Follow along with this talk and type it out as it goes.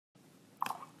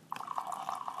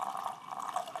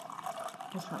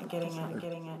Just not getting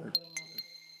it.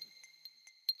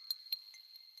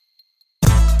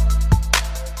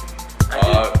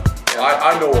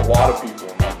 I know a lot of people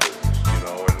in my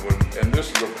business, and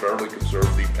this is a fairly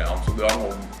conservative town, so I'm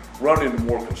going to run into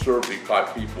more conservative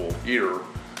type people here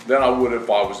than I would if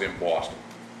I was in Boston.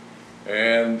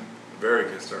 And very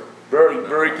conservative.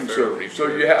 Very conservative. So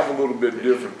you have a little bit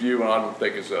different view, and I don't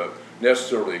think it's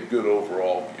necessarily a good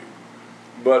overall view.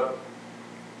 But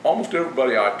almost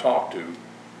everybody I talk to,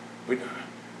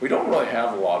 we don't really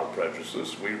have a lot of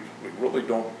prejudices. We really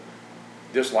don't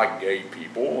dislike gay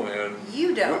people, and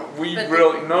you don't. We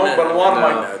really but a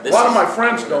lot of my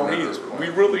friends don't either. We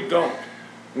really don't.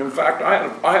 And in fact,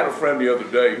 I had a friend the other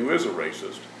day who is a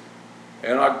racist,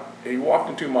 and he walked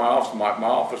into my office. My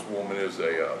office woman is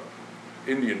a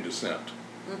Indian descent,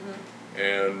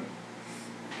 and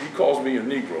he calls me a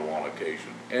Negro on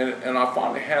occasion, and I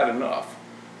finally had enough,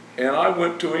 and I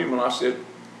went to him and I said,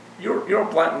 "You're a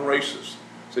blatant racist."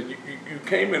 I said, you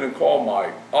came in and called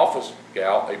my office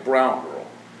gal a brown girl.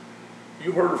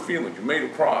 You hurt her feelings. You made her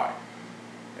cry.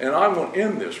 And I'm going to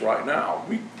end this right now.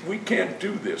 We can't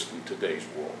do this in today's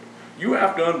world. You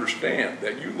have to understand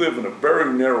that you live in a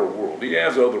very narrow world. He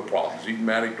has other problems. He's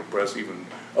manic depressive and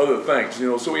other things,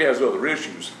 so he has other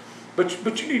issues. But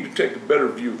you need to take a better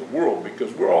view of the world,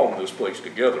 because we're all in this place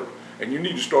together, and you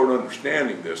need to start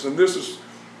understanding this. And this is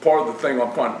part of the thing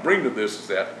I'm trying to bring to this, is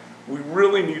that we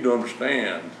really need to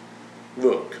understand,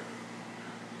 look,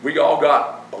 we all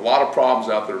got a lot of problems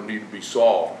out there that need to be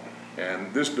solved,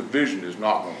 and this division is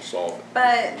not going to solve it.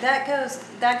 But that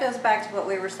goes back to what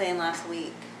we were saying last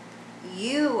week.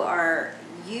 You are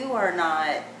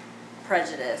not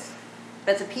prejudiced,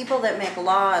 but the people that make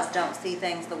laws don't see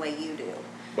things the way you do.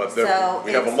 But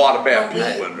we have a lot of bad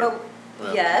people in there.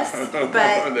 Yes, but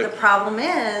the problem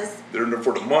is they're in there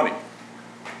for the money.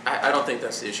 I don't think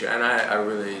that's the issue, and I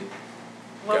really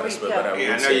I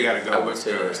would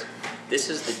say this. This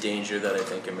is the danger that I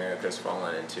think America's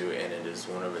fallen into, and it is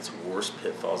one of its worst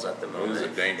pitfalls at the moment. It is a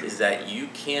danger. Is that you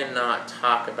cannot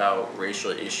talk about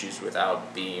racial issues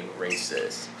without being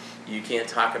racist. You can't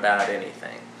talk about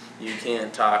anything. You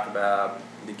can't talk about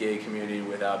the gay community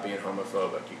without being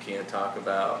homophobic. You can't talk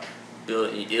about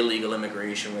illegal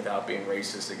immigration without being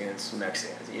racist against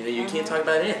Mexicans. You can't talk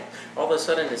about anything. All of a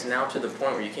sudden, it's now to the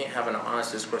point where you can't have an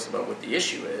honest discourse about what the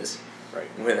issue is. Right.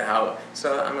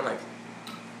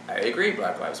 I agree,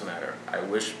 Black Lives Matter. I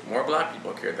wish more black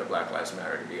people cared that Black Lives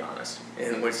Matter, to be honest,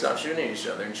 and would stop shooting each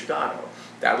other in Chicago.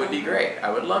 That would be great. I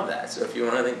would love that. So if you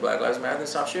want to think Black Lives Matter, then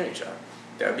stop shooting each other.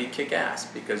 That would be kick-ass,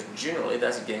 because generally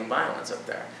that's gang violence up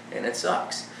there, and it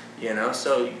sucks.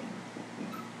 So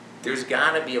there's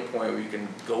got to be a point where you can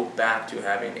go back to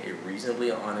having a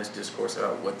reasonably honest discourse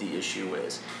about what the issue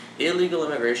is. Illegal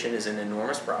immigration is an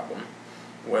enormous problem,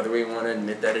 whether we want to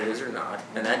admit that it is or not,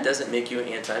 and that doesn't make you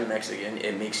anti-Mexican.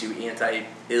 It makes you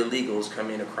anti-illegals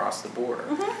coming across the border.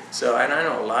 So, and I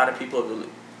know a lot of people who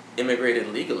immigrated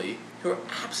legally who are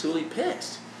absolutely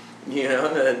pissed.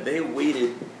 They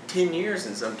waited 10 years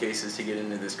in some cases to get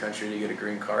into this country to get a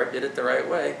green card, did it the right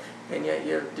way, and yet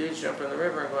you have dudes jumping in the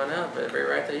river and going out the very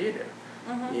right that you do.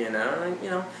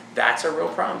 That's a real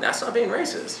problem. That's not being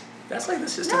racist. That's like the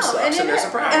system sucks, and there's a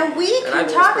problem. And we can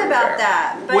talk about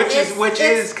that. But which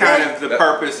is kind of the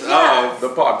purpose of the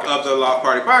podcast, of the Loft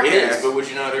Party podcast. It is, but would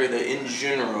you not agree that in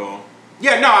general?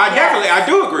 Yeah, no, I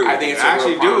do agree. I think it's I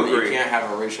actually do agree. You can't have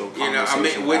a racial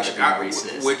conversation without being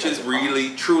racist. Which is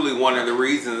really, truly one of the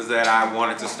reasons that I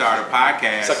wanted to start a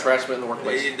podcast. Such harassment in the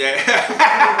workplace.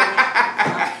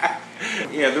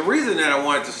 Yeah, the reason that I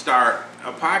wanted to start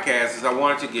a podcast is I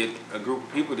wanted to get a group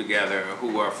of people together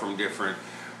who are from different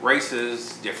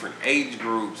races, different age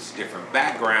groups, different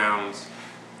backgrounds,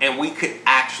 and we could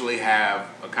actually have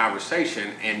a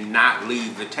conversation and not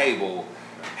leave the table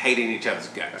hating each other's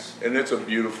guts. And it's a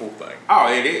beautiful thing.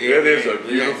 Oh, it is. It is a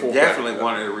beautiful thing. Definitely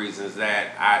one of the reasons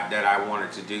that I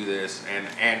wanted to do this,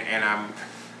 and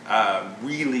I'm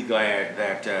really glad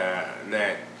that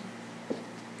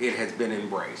it has been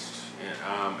embraced,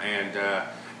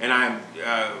 and I'm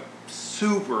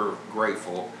super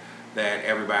grateful that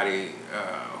everybody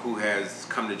who has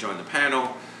come to join the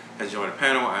panel has joined the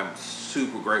panel. I'm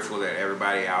super grateful that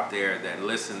everybody out there that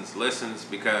listens,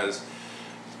 because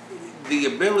the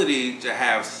ability to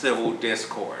have civil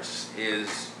discourse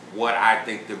is what I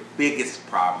think the biggest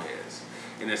problem is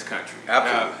in this country.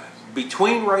 Absolutely.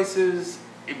 Between races,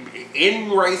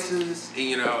 in races,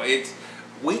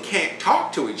 we can't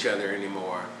talk to each other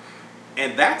anymore,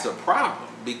 and that's a problem,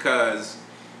 because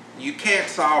you can't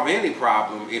solve any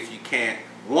problem if you can't,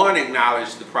 one,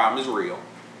 acknowledge the problem is real,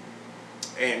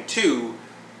 and two,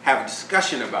 have a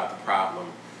discussion about the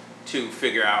problem to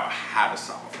figure out how to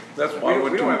solve it. That's We why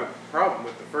don't have a problem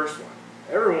with the first one.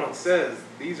 Everyone says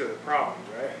these are the problems,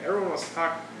 right? Everyone wants to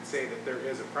talk and say that there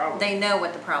is a problem. They know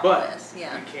what the problem but is,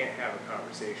 yeah. you can't have a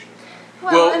conversation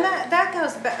about it. Well, and that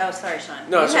goes back, oh, sorry, Sean.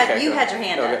 No, it's okay. You Go had ahead. your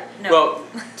hand Okay. up. No. Well,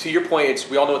 to your point,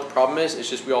 we all know what the problem is. It's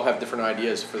just we all have different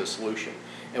ideas for the solution.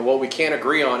 And what we can't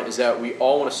agree on is that we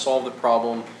all want to solve the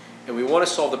problem, and we want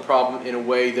to solve the problem in a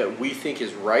way that we think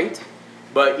is right.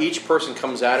 But each person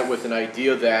comes at it with an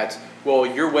idea that, well,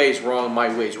 your way is wrong,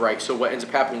 my way is right. So what ends up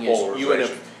happening is you end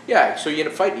up, so you end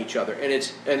up fighting each other.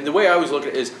 And the way I always look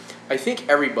at it is, I think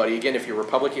everybody, again, if you're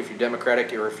Republican, if you're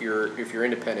Democratic, or if you're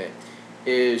independent,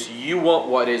 is you want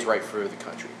what is right for the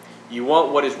country. You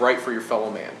want what is right for your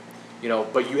fellow man,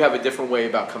 but you have a different way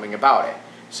about coming about it.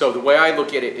 So the way I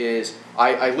look at it is,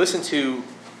 I listened to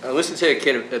a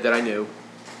kid that I knew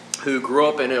who grew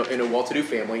up in a well-to-do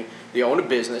family. They owned a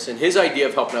business, and his idea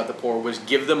of helping out the poor was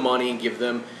give them money and give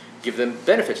them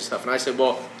benefits and stuff. And I said,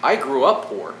 well, I grew up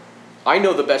poor. I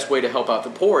know the best way to help out the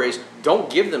poor is don't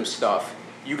give them stuff.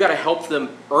 You got to help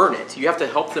them earn it. You have to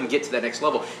help them get to that next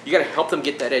level. You got to help them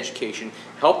get that education,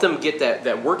 help them get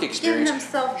that work experience. Giving them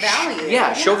self-value.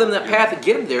 Yeah, show them that path and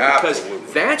get them there, because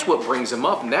Absolutely. that's what brings them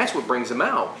up and that's what brings them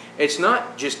out. It's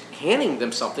not just handing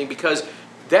them something, because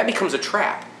that becomes a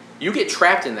trap. You get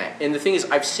trapped in that. And the thing is,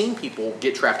 I've seen people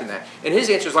get trapped in that. And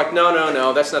his answer is like,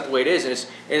 no, that's not the way it is.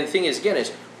 And the thing is, again,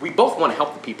 is we both want to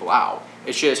help the people out.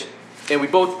 It's just, and we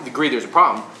both agree there's a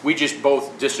problem. We just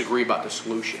both disagree about the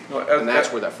solution. And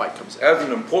that's where that fight comes in. As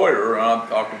an employer, and I've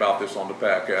talked about this on the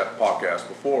podcast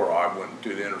before, I went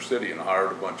to the inner city and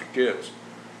hired a bunch of kids.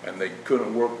 And they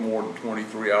couldn't work more than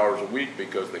 23 hours a week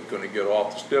because they couldn't get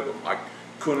off the stipend. I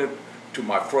couldn't, to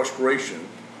my frustration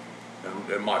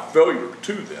and my failure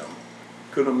to them,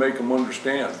 couldn't make them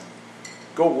understand.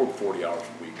 Go work 40 hours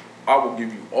a week. I will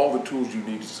give you all the tools you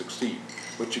need to succeed,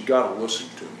 but you got to listen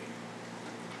to me.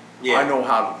 Yeah. I know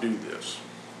how to do this.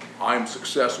 I am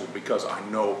successful because I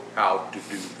know how to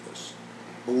do this.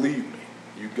 Believe me,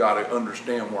 you got to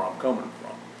understand where I'm coming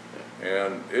from.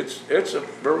 And it's a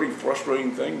very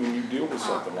frustrating thing when you deal with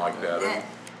something like that. And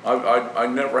I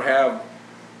never have,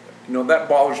 that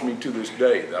bothers me to this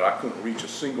day, that I couldn't reach a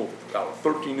single, out of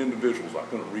 13 individuals, I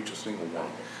couldn't reach a single one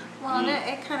of them. Well, and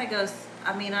it kind of goes,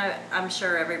 I'm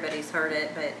sure everybody's heard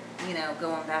it, but,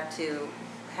 going back to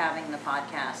having the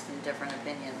podcast and different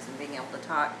opinions and being able to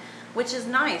talk, which is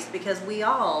nice because we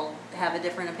all have a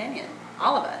different opinion,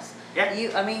 all of us. Yeah.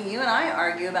 You and I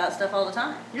argue about stuff all the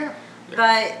time. Yeah.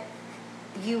 But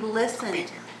you listen.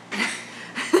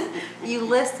 You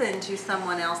listen to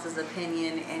someone else's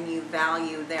opinion and you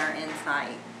value their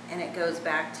insight. And it goes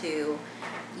back to,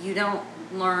 you don't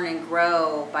learn and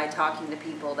grow by talking to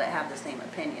people that have the same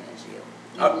opinion as you.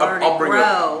 You learn and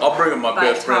grow. I'll bring up my by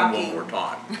best friend talking. one more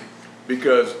time,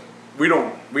 because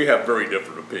we have very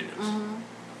different opinions. Mm-hmm.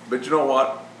 But you know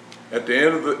what? At the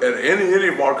end of any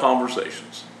of our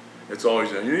conversations, it's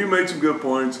always, you made some good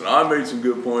points, and I made some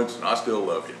good points, and I still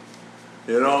love you.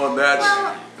 And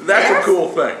that's a cool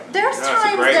thing. There's That's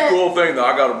times a great that cool thing that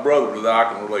I got a brother that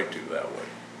I can relate to that way.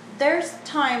 there's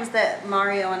times that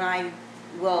Mario and I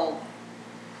will.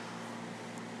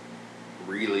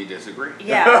 Really disagree.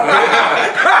 Yeah.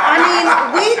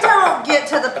 We don't get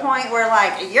to the point where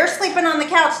like, you're sleeping on the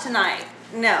couch tonight.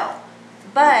 No.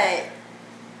 But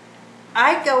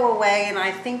I go away and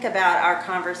I think about our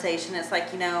conversation. It's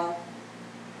like,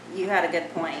 you had a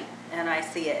good point and I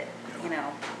see it,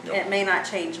 Yep. It may not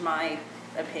change my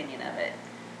opinion of it.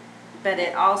 But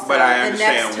it also, But I the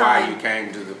next understand why time, you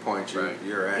came to the point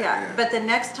you're at. yeah, but the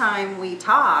next time we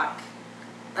talk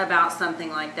about something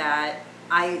like that,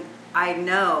 I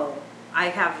know I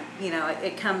have,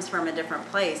 it comes from a different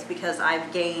place because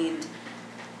I've gained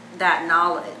that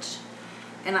knowledge.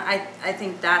 And I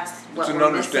think that's what It's an we're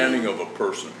understanding missing. of a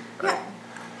person. Yeah.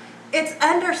 It's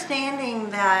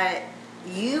understanding that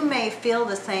you may feel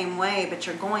the same way, but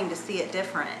you're going to see it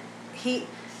different.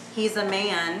 He's a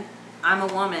man, I'm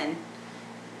a woman.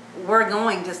 We're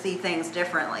going to see things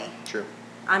differently. True.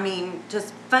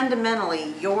 Just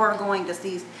fundamentally, you're going to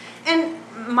see, and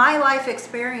my life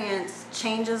experience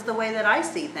changes the way that I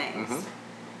see things.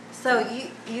 Mm-hmm. So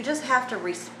you just have to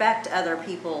respect other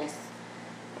people's,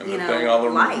 And the thing I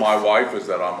learned life. with my wife is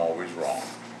that I'm always wrong.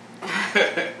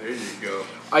 There you go.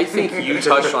 I think you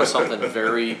touched on something that's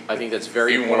very Even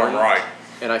when important. I'm right.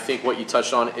 And I think what you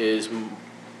touched on is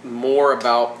more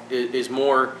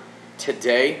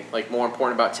today, like more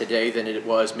important about today than it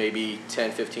was maybe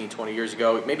 10, 15, 20 years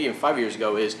ago, maybe even 5 years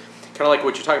ago, is kind of like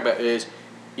what you're talking about is,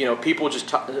 people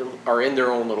just are in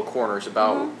their own little corners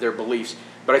about their beliefs.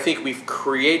 But I think we've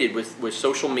created with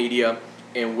social media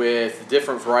and with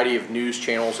different variety of news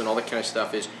channels and all that kind of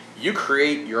stuff is you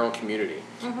create your own community.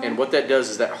 And what that does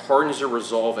is that hardens your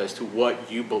resolve as to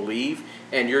what you believe,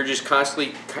 and you're just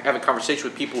constantly having conversation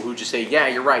with people who just say, yeah,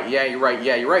 you're right, yeah, you're right,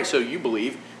 yeah, you're right. So you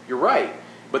believe you're right.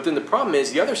 But then the problem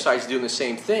is the other side's doing the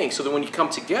same thing. So that when you come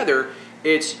together,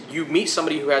 it's you meet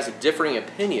somebody who has a differing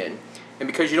opinion, and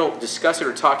because you don't discuss it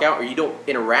or talk out or you don't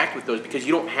interact with those because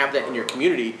you don't have that in your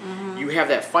community, you have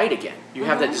that fight again. You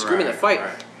have that disagreement, that fight.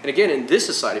 Right. And again, in this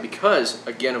society, because,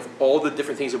 again, of all the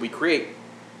different things that we create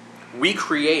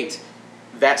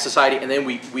that society, and then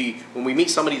we when we meet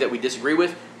somebody that we disagree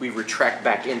with, we retract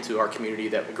back into our community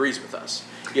that agrees with us.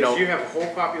 You know, you have a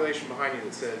whole population behind you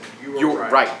that says you're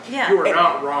right. Yeah. You are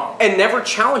not wrong. And never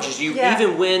challenges you, Yeah.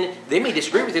 even when they may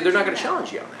disagree with you, they're not going to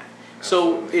challenge you on that.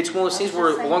 So it's one of those things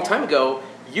where a long time ago,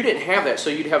 you didn't have that, so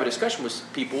you'd have a discussion with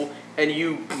people, and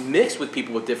you mix with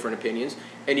people with different opinions,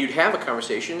 and you'd have a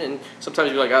conversation, and sometimes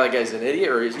you'd be like, oh, that guy's an idiot,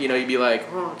 or, you know, you'd be like,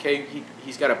 oh, okay,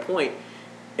 he's got a point,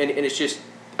 and it's just,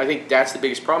 I think that's the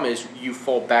biggest problem is you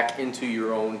fall back into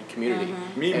your own community.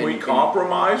 You mean we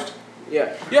compromised?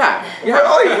 Yeah.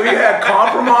 Really? We had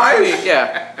compromise?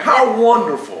 Yeah. How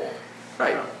wonderful.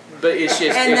 Right. But it's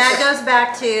just... And that goes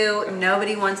back to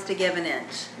nobody wants to give an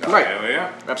inch. Right. There we go.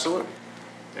 Absolutely.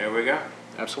 There we go.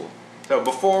 Absolutely. So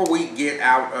before we get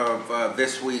out of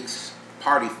this week's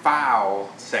party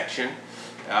foul section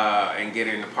and get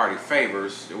into party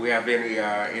favors, do we have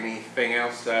anything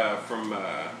else from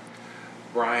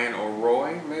Brian or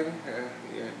Roy? Maybe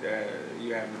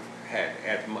you haven't had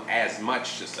as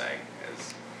much to say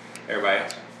as everybody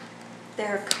else.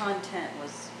 Their content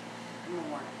was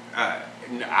more.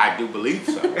 I do believe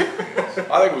so.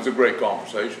 I think it was a great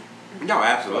conversation. No,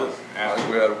 absolutely. I think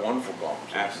we had a wonderful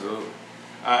conversation. Absolutely.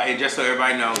 And just so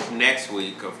everybody knows, next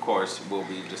week, of course, we'll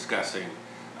be discussing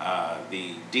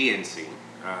the DNC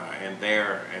and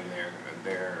their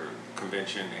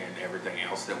convention and everything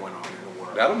else that went on in the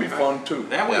world. That'll be fun too.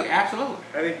 That week, absolutely.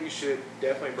 I think you should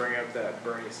definitely bring up that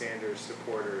Bernie Sanders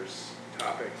supporters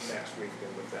topic next week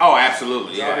then with that. Oh,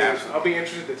 absolutely. So Yeah, absolutely. I'll be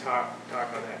interested to talk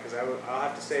on that because I'll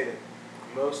have to say that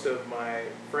most of my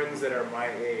friends that are my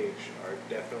age are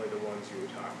definitely the ones you were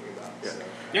talking about. Yeah. So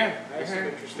Yeah. I have some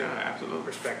interesting Absolutely.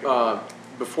 perspective.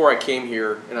 Before I came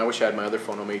here, and I wish I had my other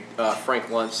phone on me, Frank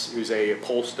Luntz, who's a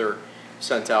pollster,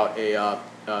 sent out a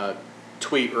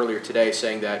tweet earlier today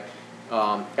saying that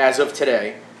as of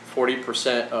today,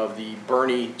 40% of the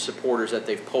Bernie supporters that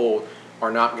they've polled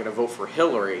are not going to vote for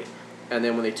Hillary. And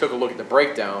then when they took a look at the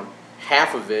breakdown,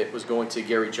 half of it was going to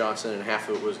Gary Johnson and half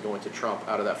of it was going to Trump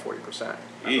out of that 40%.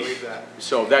 I believe that.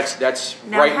 So that's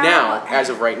Now right how- now, as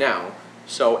of right now.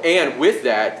 So, and with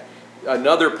that,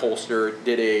 another pollster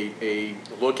did a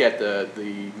look at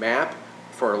the map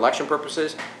for election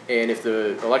purposes, and if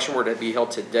the election were to be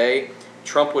held today,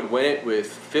 Trump would win it with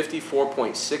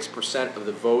 54.6% of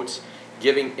the votes,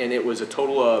 and it was a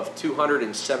total of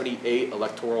 278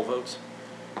 electoral votes.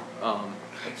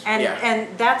 And Yeah.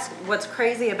 and that's what's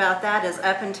crazy about that is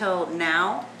up until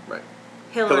now, Right.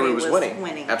 Hillary was winning.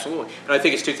 winning. Absolutely. And I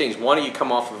think it's two things. One, you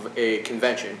come off of a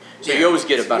convention, so Yeah. you always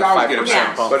get about You a always get a 5%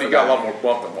 bump. bump. But for he got a that. lot more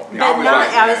bump than what. But not,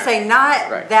 I would yeah. say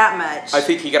not Right. that much. I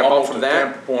think he got a bump Almost from a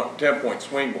that. 10-point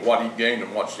swing, but what he gained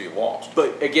and what she lost.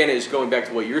 But again, is going back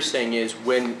to what you're saying is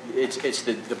when it's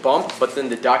the bump, but then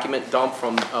the document dump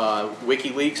from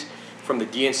WikiLeaks, from the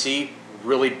DNC,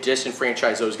 really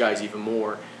disenfranchised those guys even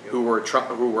more, who were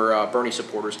Bernie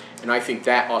supporters, and I think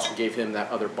that also gave him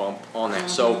that other bump on that.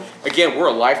 So again, we're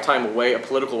a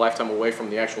political lifetime away from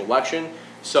the actual election.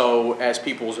 So as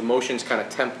people's emotions kind of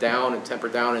temper down,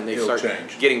 and they It'll start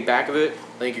change. getting back of it,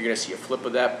 I think you're going to see a flip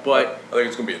of that. But I think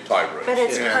it's going to be a tight race. But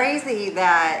it's Yeah. crazy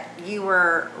that you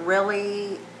were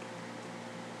really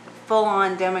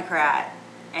full-on Democrat,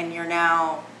 and you're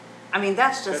now. I mean,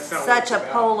 that's just That's not what such it's a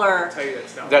about. polar. I'll tell you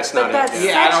that's not. That's But not that's it.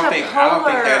 Yeah, I don't such think- a I don't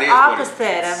think polar that is what it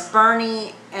opposite is. of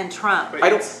Bernie and Trump. But I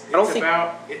don't it's think-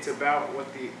 about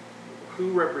who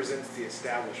represents the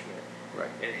establishment. Right.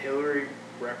 And Hillary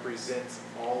represents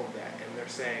all of that. And they're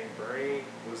saying Bernie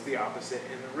was the opposite.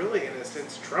 And really, in a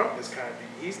sense, Trump is kind of,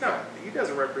 he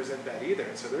doesn't represent that either.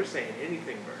 And so they're saying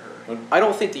anything but her. I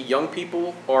don't think the young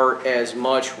people are as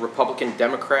much Republican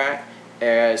Democrat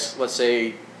as, let's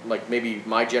say, like maybe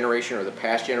my generation or the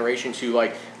past generations who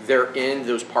like they're in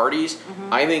those parties.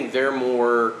 I think they're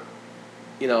more,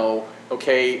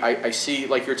 okay, I see,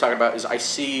 like you're talking about, is I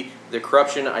see the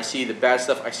corruption, I see the bad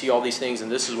stuff, I see all these things,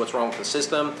 and this is what's wrong with the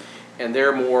system. And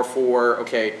they're more for,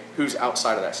 okay, who's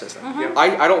outside of that system.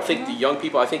 I don't think the young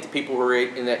people, I think the people who are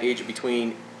in that age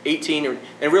between and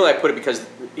really I put it because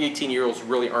 18-year-olds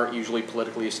really aren't usually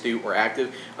politically astute or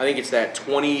active. I think it's that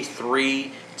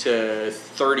 23 to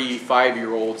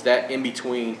 35-year-olds, that in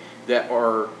between, that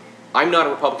are, I'm not a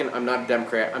Republican, I'm not a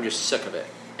Democrat, I'm just sick of it.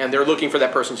 And they're looking for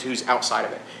that person who's outside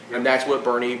of it. And that's what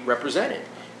Bernie represented.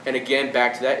 And again,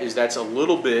 back to that, that's a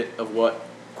little bit of what,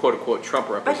 quote unquote, Trump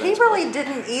But represents. he really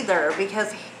didn't either,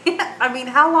 because, I mean,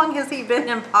 how long has he been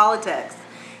in politics?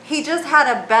 He just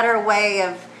had a better way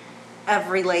of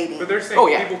relating. But they're saying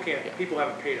yeah. people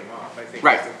haven't paid him off, I think.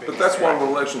 Right. That's the But biggest that's what thing.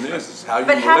 a relation is how you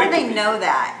But relate how do to they people. know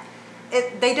that?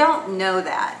 They don't know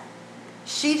that.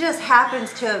 She just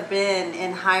happens to have been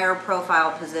in higher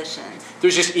profile positions.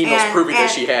 There's just emails proving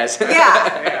that she has. Yeah.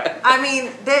 Yeah. I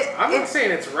mean, I'm not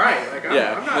saying it's right. Like, I'm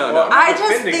not, no. I'm I not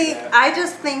just defending think that. I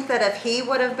just think that if he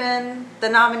would have been the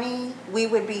nominee, we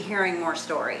would be hearing more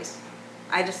stories.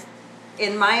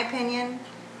 In my opinion,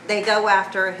 they go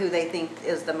after who they think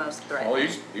is the most Well,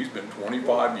 threatening. he's been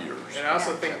 25 years And I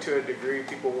also Yeah. think to a degree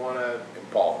people want to. in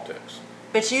politics.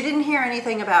 But you didn't hear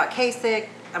anything about Kasich.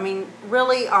 I mean,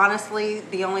 really, honestly,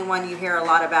 the only one you hear a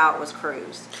lot about was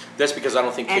Cruz. That's because I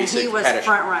don't think And Kasich he was had a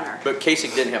front runner. But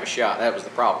Kasich didn't have a shot. That was the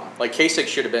problem. Like, Kasich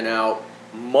should have been out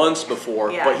months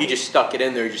before, Yeah. but he just stuck it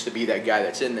in there just to be that guy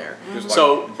that's in there. Just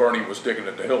So, like Bernie was sticking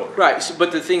it to Hillary. right. So,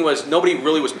 but the thing was, nobody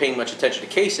really was paying much attention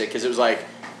to Kasich because it was like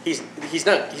he's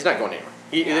not going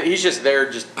anywhere. He's just there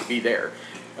just to be there.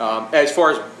 As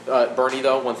far as Bernie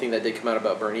though, one thing that did come out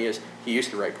about Bernie is he used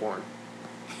to write porn.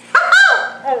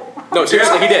 No,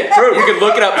 seriously, he did. True. You can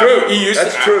look it up. True. He used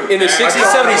That's to, true. in the 60s,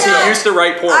 70s, he used to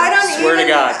write porn. I don't swear even.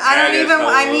 to God. I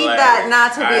need that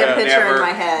not to be a picture in my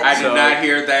head. I did not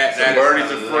hear that. That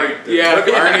Bernie's is a freak. Yeah.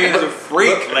 Bernie is a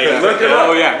freak, ladies. Look it up.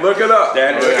 Oh, yeah. Look it up.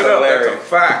 That is Look it up. That's a hilarious.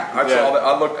 fact. I Yeah. saw that.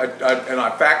 I looked and I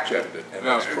fact checked it, and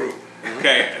that's true.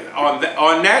 Okay. On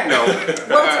that note,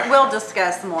 We'll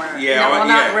discuss more. Yeah, No, well,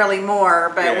 not yeah. really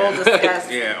more, but Yeah. we'll discuss.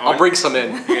 yeah. I'll bring some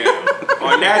in. Yeah.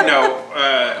 On that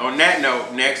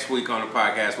note, next week on the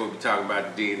podcast we'll be talking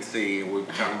about the DNC, and we'll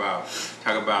be talking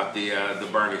about the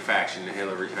Bernie faction, the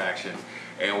Hillary faction,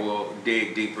 and we'll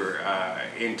dig deeper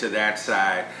into that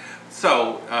side.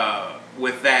 So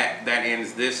with that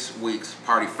ends this week's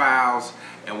Party Files,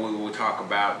 and we will talk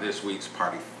about this week's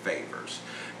Party Favors.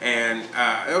 And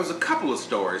there was a couple of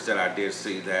stories that I did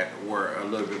see that were a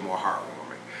little bit more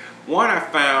heartwarming. One I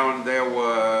found there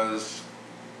was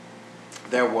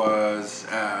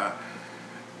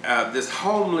this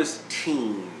homeless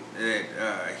teen that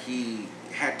he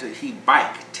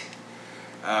biked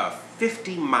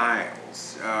 50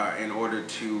 miles in order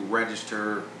to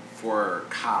register for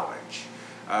college.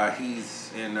 He's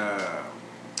in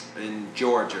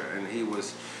Georgia, and he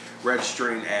was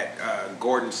registering at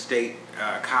Gordon State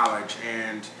College,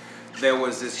 and there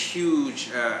was this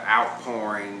huge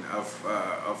outpouring of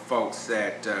folks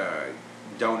that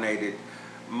donated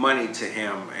money to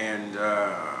him, and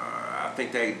I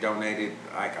think they donated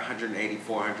like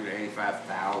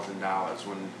 $185,000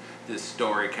 when this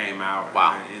story came out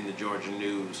in the Georgia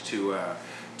news to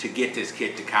get this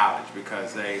kid to college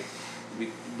because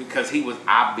he was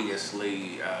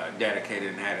obviously dedicated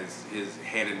and had his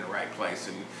head in the right place,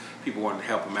 and people wanted to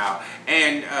help him out.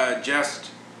 And just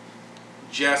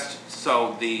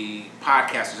so the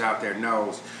podcasters out there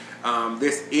knows,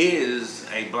 this is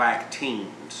a black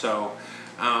teen. So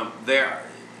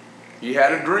He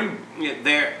had a dream.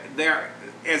 there.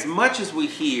 As much as we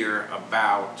hear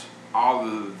about all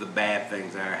of the bad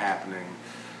things that are happening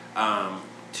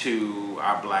to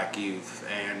our black youth,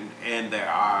 and there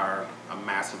are a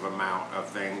massive amount of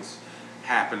things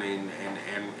happening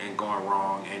and going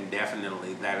wrong, and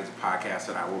definitely that is a podcast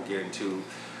that I will get into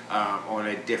on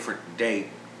a different date.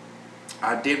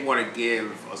 I did want to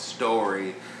give a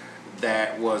story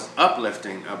that was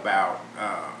uplifting about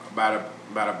a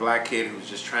black kid who was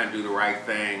just trying to do the right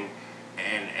thing,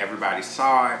 and everybody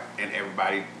saw it, and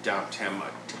everybody dumped him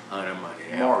a ton of money.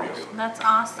 to help him Mario. do it. That's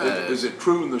awesome. Is it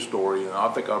true in the story, and I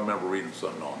think I remember reading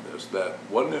something on this, that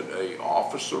wasn't it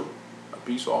a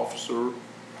peace officer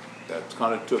that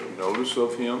kind of took notice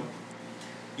of him?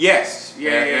 Yes,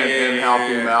 and helped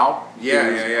him out?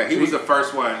 Yeah. He was the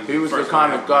first one. He was the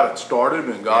kind of got it started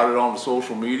and got it on the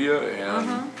social media,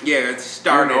 and Yeah, it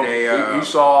started he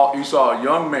saw a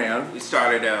young man. He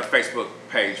started a Facebook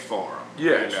page for him.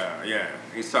 Yes. And,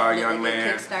 he saw a young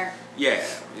man. Kickstart. Yeah,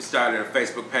 he started a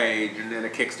Facebook page and then a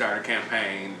Kickstarter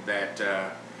campaign that,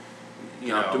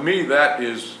 To me, that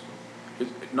is,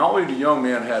 not only the young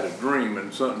man had a dream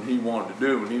and something he wanted to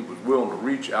do, and he was willing to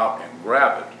reach out and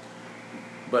grab it,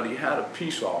 but he had a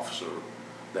peace officer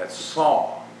that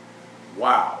saw,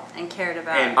 wow, And cared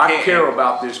about. And- I care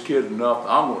about this kid enough.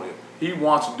 He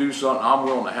wants to do something. I'm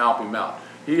willing to help him out.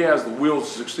 he has the will to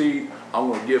succeed. I'm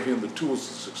going to give him the tools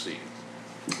to succeed.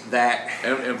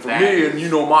 And for me, and you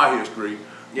know my history,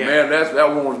 man, that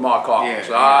one was my cause.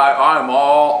 I am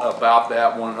all about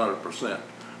that 100%.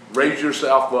 Raise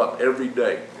yourself up every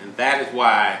day. And that is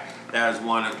why that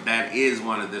is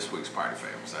one of this week's party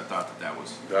favorites. I thought that was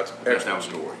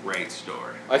story. A great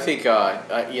story. I think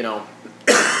you know,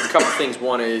 a couple things.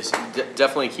 One is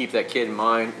definitely keep that kid in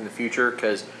mind in the future,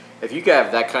 because if you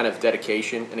have that kind of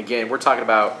dedication, and again, we're talking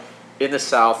about in the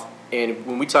South, and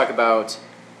when we talk about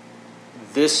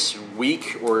this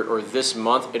week or this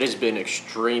month, it has been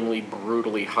extremely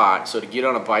brutally hot. So to get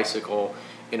on a bicycle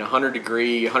in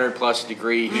 100 plus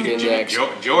degree heat index,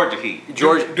 Georgia heat,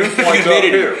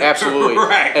 humidity, absolutely.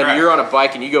 Right. You're on a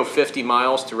bike and you go 50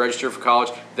 miles to register for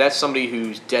college. That's somebody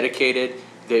who's dedicated.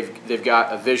 They've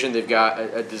got a vision. They've got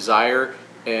a desire.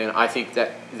 And I think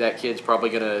that kid's probably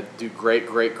going to do great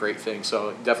things.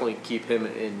 So definitely keep him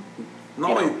in.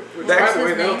 By the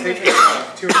way, that'll take you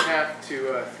 2.5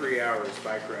 to 3 hours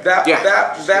bike ride.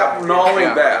 Not only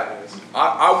that,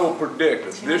 I will predict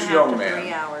that this young 2.5 to man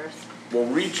 3 hours. will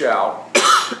reach out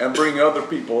and bring other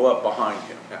people up behind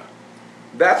him.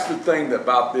 That's the thing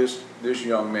about this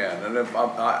young man. And if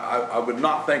I would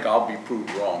not think I'll be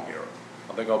proved wrong here.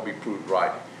 I think I'll be proved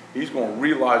right. He's going to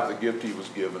realize the gift he was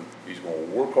given. He's going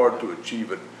to work hard to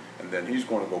achieve it, and then he's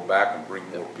going to go back and bring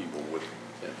more people with him.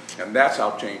 And that's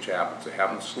how change happens. It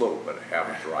happens slow, but it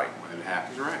happens right. It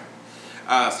happens right.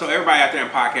 So everybody out there in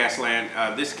podcast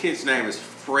land, this kid's name is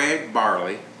Fred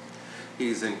Barley.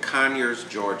 He's in Conyers,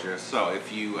 Georgia. So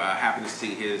if you happen to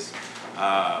see his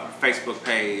Facebook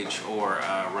page or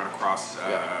run across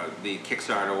the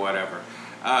Kickstarter or whatever,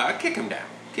 kick him down.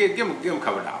 Give him a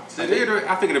couple dollars.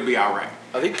 I think it'll be all right.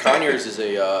 I think Conyers is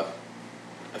a,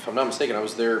 if I'm not mistaken, I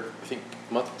was there I think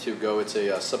a month or two ago. It's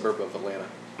a suburb of Atlanta.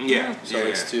 Yeah. So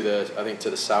it's to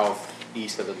the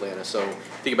southeast of Atlanta. So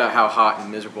think about how hot and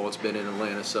miserable it's been in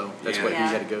Atlanta. So that's what he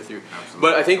had to go through. Absolutely.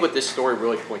 But I think what this story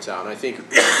really points out, and I think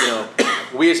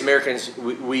we as Americans,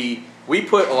 we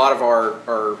put a lot of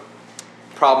our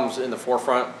problems in the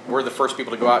forefront. We're the first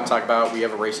people to go out and talk about we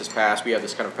have a racist past, we have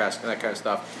this kind of past, and that kind of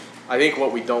stuff. I think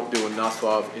what we don't do enough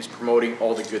of is promoting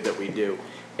all the good that we do.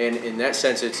 And in that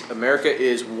sense, America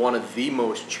is one of the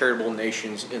most charitable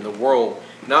nations in the world,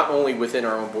 not only within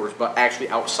our own borders, but actually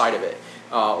outside of it.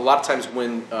 A lot of times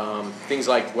when things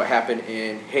like what happened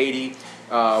in Haiti,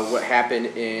 what happened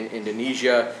in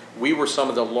Indonesia, we were some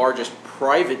of the largest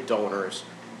private donors,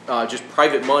 just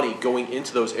private money going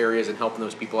into those areas and helping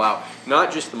those people out.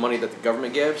 Not just the money that the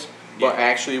government gives, but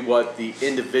actually what the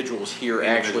individuals here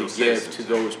actually give to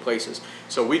those places.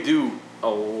 So we do a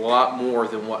lot more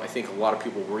than what I think a lot of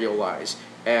people realize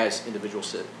as individual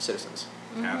citizens.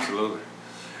 Mm-hmm. Absolutely.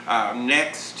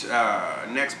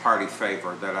 Next party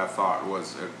favor that I thought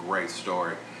was a great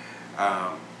story.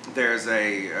 There's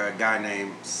a guy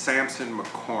named Samson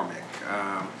McCormick.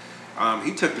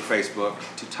 He took to Facebook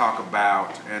to talk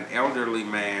about an elderly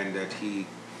man that he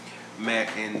met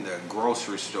in the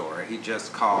grocery store. He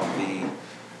just called the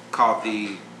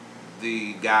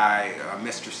guy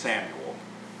Mr. Samuel.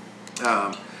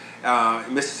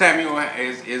 Mr. Samuel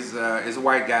is a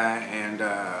white guy, and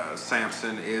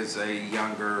Samson is a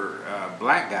younger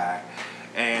black guy,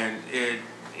 and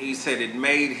he said it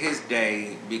made his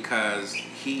day because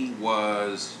he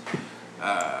was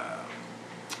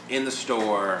in the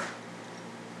store,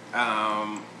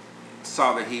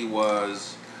 saw that he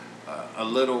was a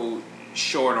little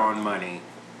short on money,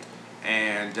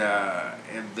 and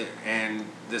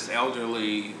this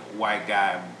elderly white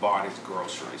guy bought his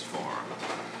groceries for him.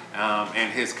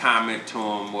 And his comment to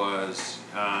him was,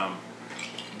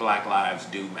 Black lives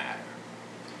do matter.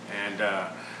 And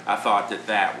I thought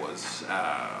that was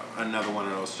another one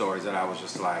of those stories that I was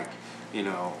just like,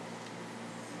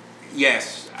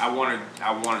 yes, I want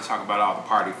to talk about all the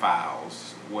party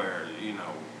fouls where,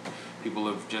 people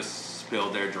have just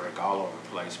spilled their drink all over the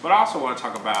place. But I also want to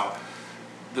talk about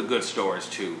the good stories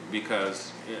too,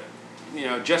 because,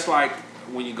 just like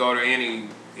when you go to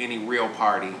any real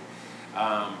party,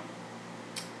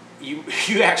 you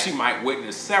actually might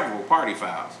witness several party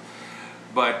fouls,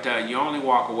 but you only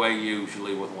walk away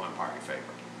usually with one party favor.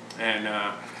 And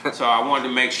so I wanted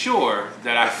to make sure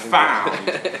that I found.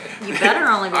 You better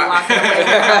only be walking away with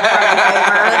one party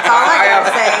favor. That's all I gotta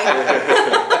say.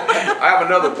 I have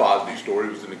another positive story.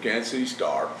 It was in the Kansas City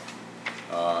Star,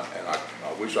 and I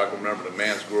wish I could remember the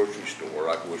man's grocery store.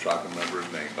 I wish I could remember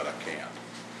his name, but I can't.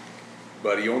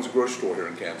 But he owns a grocery store here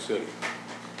in Kansas City.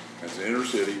 It's an inner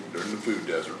city. They're in the food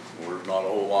desert, where there's not a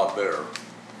whole lot there.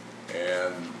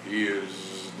 And he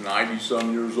is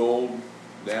 90-some years old,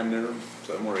 damn near,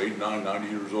 somewhere 89, 90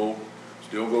 years old.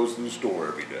 still goes to the store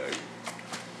every day.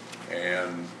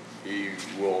 And he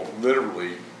will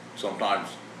literally sometimes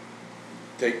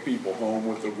take people home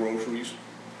with their groceries.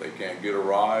 They can't get a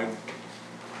ride.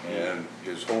 And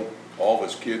all of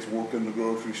his kids work in the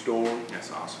grocery store.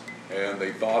 That's awesome. And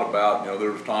they thought about,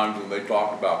 there was times when they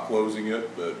talked about closing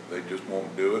it, but they just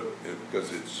won't do it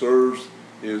because it serves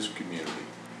his community.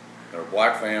 They're a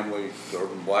black family,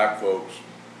 serving black folks,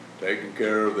 taking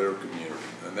care of their community.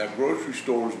 And that grocery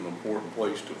store is an important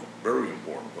place to them, very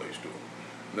important place to them.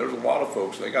 And there's a lot of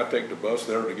folks, they got to take the bus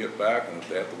there to get back, and if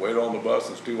they have to wait on the bus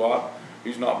and it's too hot,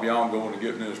 he's not beyond going and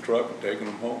getting in his truck and taking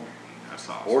them home. That's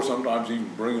awesome. Or sometimes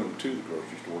even bringing them to the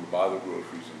grocery store to buy their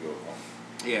groceries and go home.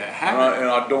 Yeah, And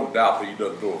I don't doubt that he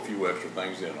doesn't throw a few extra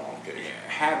things in on occasion. yeah,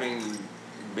 having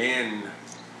been,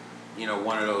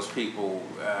 one of those people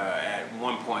at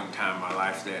one point in time in my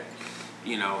life that,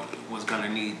 was going to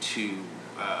need to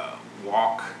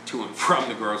walk to and from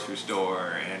the grocery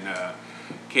store and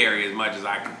carry as much as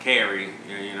I could carry,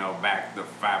 back the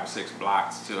 5 or 6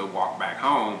 blocks to walk back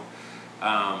home.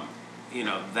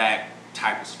 That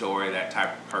type of story, that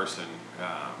type of person,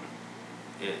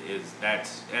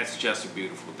 that's just a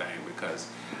beautiful thing because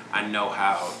I know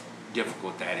how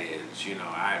difficult that is.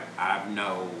 I've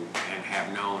known and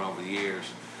have known over the years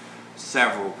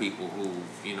several people who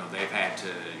they've had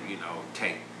to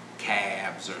take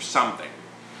cabs or something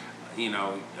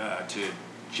to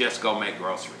just go make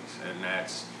groceries, and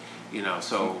that's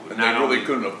so And not they really only,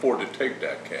 couldn't afford to take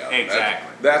that cab. Exactly.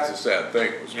 That's the sad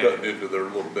thing, was Yeah. cutting into their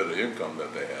little bit of income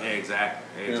that they had.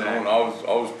 exactly And I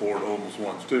was poor and homeless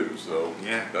once too, so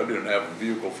Yeah. I didn't have a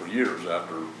vehicle for years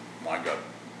after mine got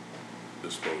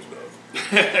disposed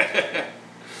of.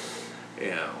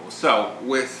 Yeah. So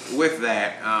with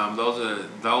that,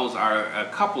 those are a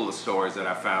couple of stories that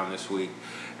I found this week,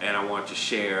 and I want to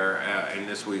share in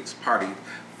this week's party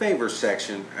favor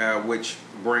section, which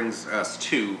brings us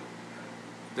to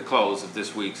the close of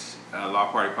this week's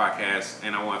Law Party podcast.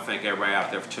 And I want to thank everybody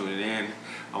out there for tuning in.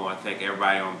 I want to thank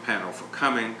everybody on the panel for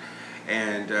coming,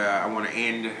 and I want to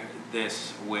end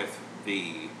this with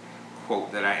the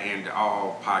quote that I end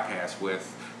all podcasts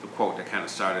with, the quote that kind of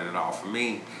started it all for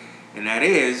me. And that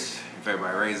is, if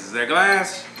everybody raises their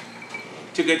glass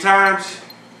to good times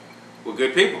with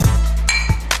good people.